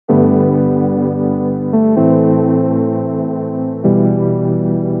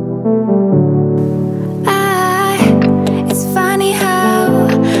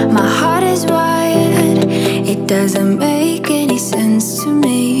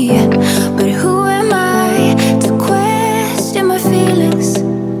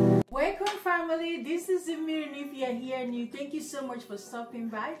Thank you so much for stopping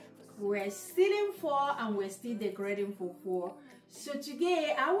by. We're still in fall and we're still decorating for fall. So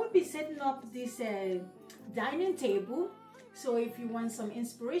today I will be setting up this dining table. So if you want some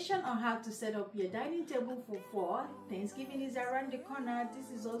inspiration on how to set up your dining table for fall, Thanksgiving is around the corner.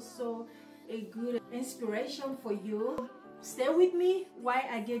 This is also a good inspiration for you. Stay with me while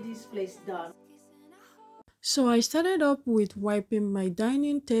I get this place done. So I started up with wiping my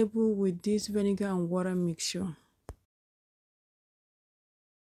dining table with this vinegar and water mixture.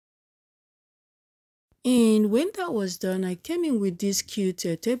 And when that was done, I came in with this cute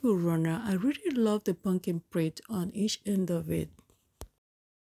table runner. I really love the pumpkin print on each end of it.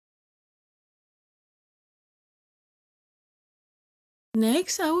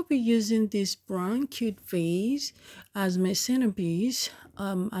 Next, I will be using this brown cute vase as my centerpiece.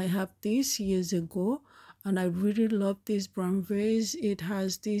 I have this years ago and I really love this brown vase. It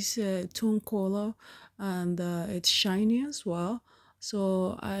has this tone color and it's shiny as well.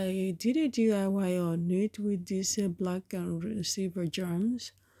 So I did a DIY on it with this black and silver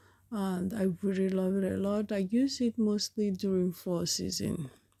gems, and I really love it a lot. I use it mostly during fall season.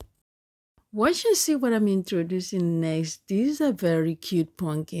 Once you see what I'm introducing next, these are very cute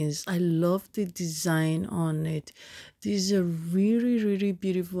pumpkins. I love the design on it. These are really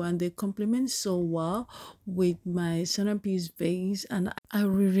beautiful and they complement so well with my centerpiece vase, and I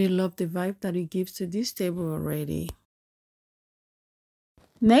really love the vibe that it gives to this table already.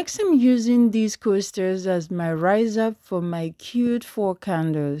 Next, I'm using these coasters as my riser for my cute fall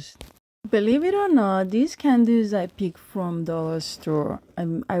candles. Believe it or not, these candles I picked from dollar store.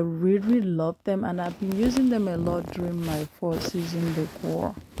 I really love them and I've been using them a lot during my fall season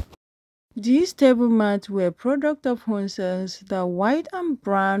decor. These table mats were a product of home sales. The white and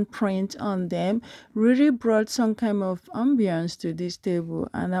brown print on them really brought some kind of ambience to this table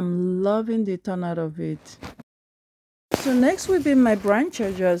and I'm loving the turnout of it. So next will be my brand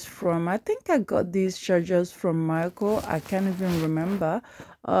chargers from, I think I got these chargers from Michael. I can't even remember.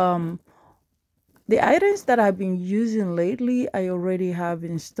 The items that I've been using lately, I already have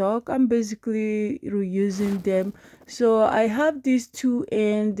in stock. I'm basically reusing them. So I have these two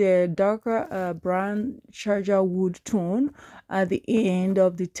in the darker brown charger wood tone at the end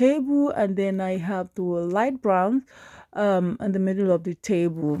of the table. And then I have the light brown in the middle of the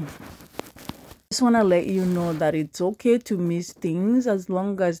table. Just want to let you know that it's okay to miss things as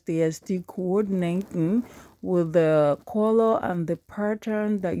long as they are still coordinating with the color and the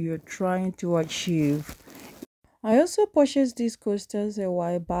pattern that you're trying to achieve. I also purchased these coasters a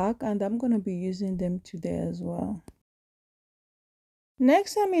while back and I'm going to be using them today as well.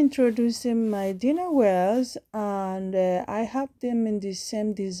 Next, I'm introducing my dinnerwares and I have them in the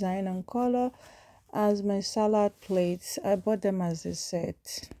same design and color as my salad plates. I bought them as a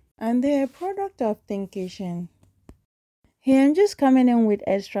set. And they're a product of Thinkition. Here I'm just coming in with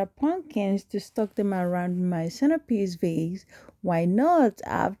extra pumpkins to stock them around my centerpiece vase. Why not?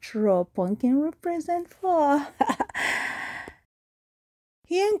 After all, pumpkin represent fall.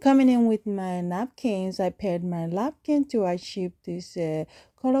 Here I'm coming in with my napkins. I paired my napkin to achieve this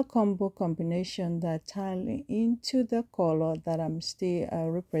color combo combination that ties into the color that I'm still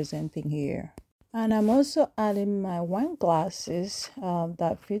representing here. And I'm also adding my wine glasses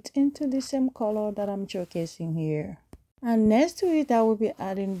that fit into the same color that I'm showcasing here. And next to it, I will be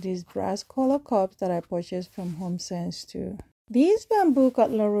adding these brass color cups that I purchased from HomeSense too. These bamboo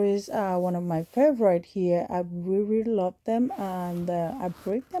cutleries are one of my favorite here. I really love them and I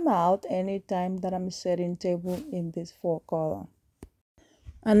break them out anytime that I'm setting table in this fall color.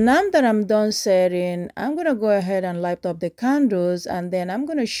 And now that I'm done setting, I'm going to go ahead and light up the candles and then I'm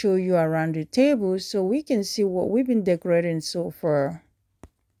going to show you around the table so we can see what we've been decorating so far.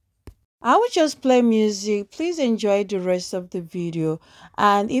 I will just play music. Please enjoy the rest of the video.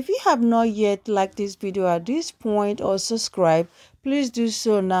 And if you have not yet liked this video at this point or subscribe, please do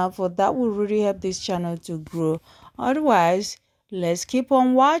so now, for that will really help this channel to grow. Otherwise, let's keep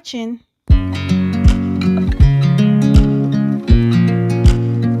on watching.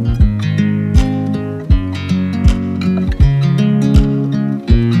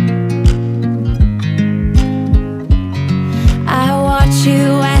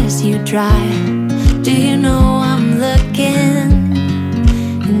 You drive. Do you know I'm looking?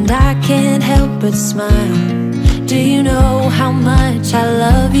 And I can't help but smile. Do you know how much I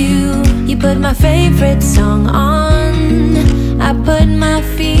love you? You put my favorite song on, I put my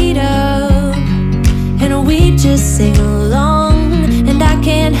feet up, and we just sing along. And I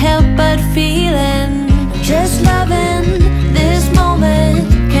can't help but feeling, just loving this moment.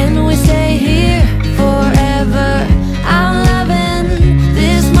 Can we stay here forever? I'm loving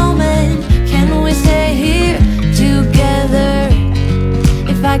this moment. Can we stay here together?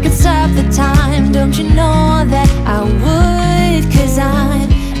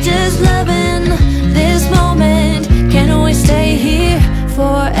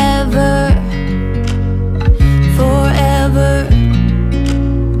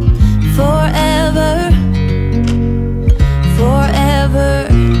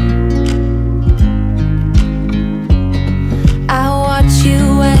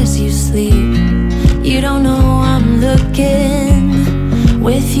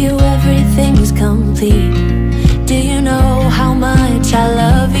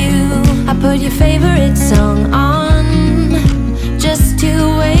 put your favorite song on just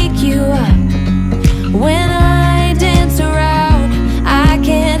to wake you up. When I dance around, I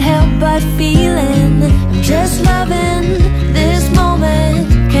can't help but feeling I'm just loving this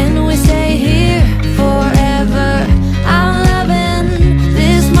moment. Can we stay here forever? I'm loving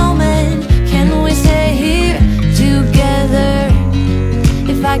this moment. Can we stay here together?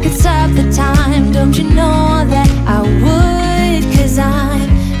 If I could stop the time, don't you know that I would? 'Cause I'm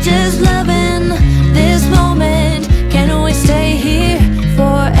just loving this moment. Can we stay here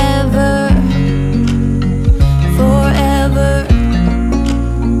forever? Forever,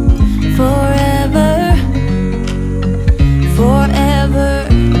 forever, forever.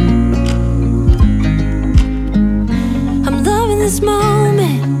 I'm loving this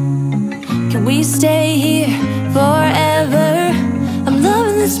moment. Can we stay here forever? I'm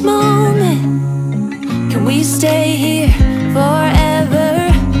loving this moment. Can we stay here forever?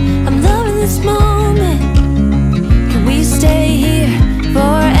 I'm loving this moment. Can we stay here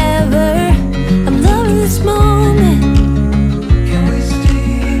forever? I'm loving this moment. Can we stay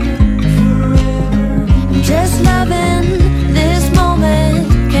here forever? I'm just loving this moment.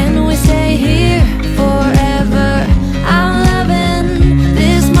 Can we stay here forever? I'm loving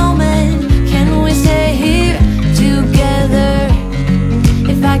this moment. Can we stay here together?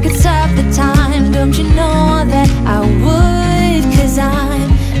 If I could stop the time, don't you know that I would? 'Cause I'm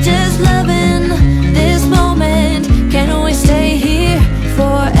just loving this moment. Can we stay here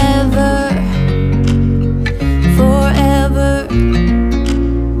forever? Forever,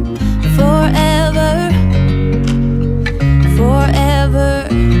 forever, forever.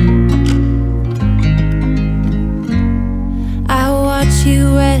 I watch you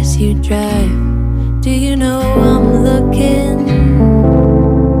as you drive. Do you know I'm looking?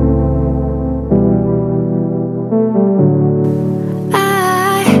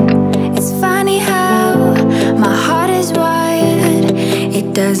 It's funny how my heart is wired. It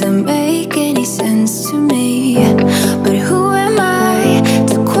doesn't make any sense to me. But who am I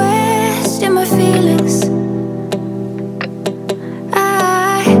to question my feelings?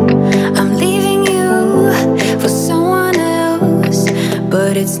 I'm leaving you for someone else,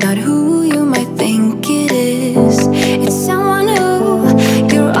 but it's not who you might think it is. It's someone who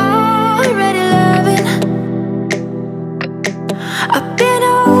you're already loving. I've been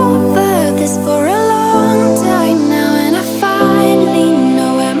over this for a long time now, and I finally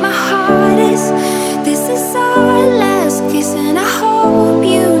know where my heart is. This is our last kiss, and I hope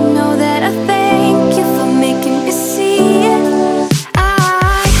you know that I thank you for making me see it. I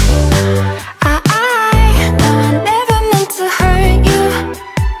know I never meant to hurt you.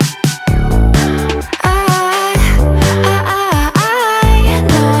 I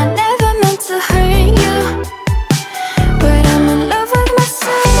know I never meant to hurt you. But I'm in love with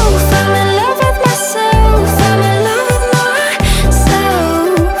myself. I'm in love with myself. I'm in love with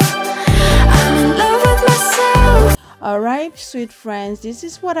myself. I'm in love with myself. Alright, sweet friends, this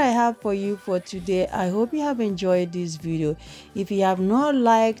is what I have for you for today. I hope you have enjoyed this video. If you have not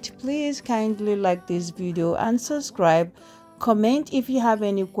liked, please kindly like this video and subscribe. Comment if you have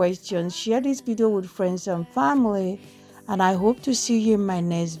any questions. Share this video with friends and family. And I hope to see you in my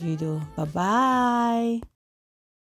next video. Bye bye.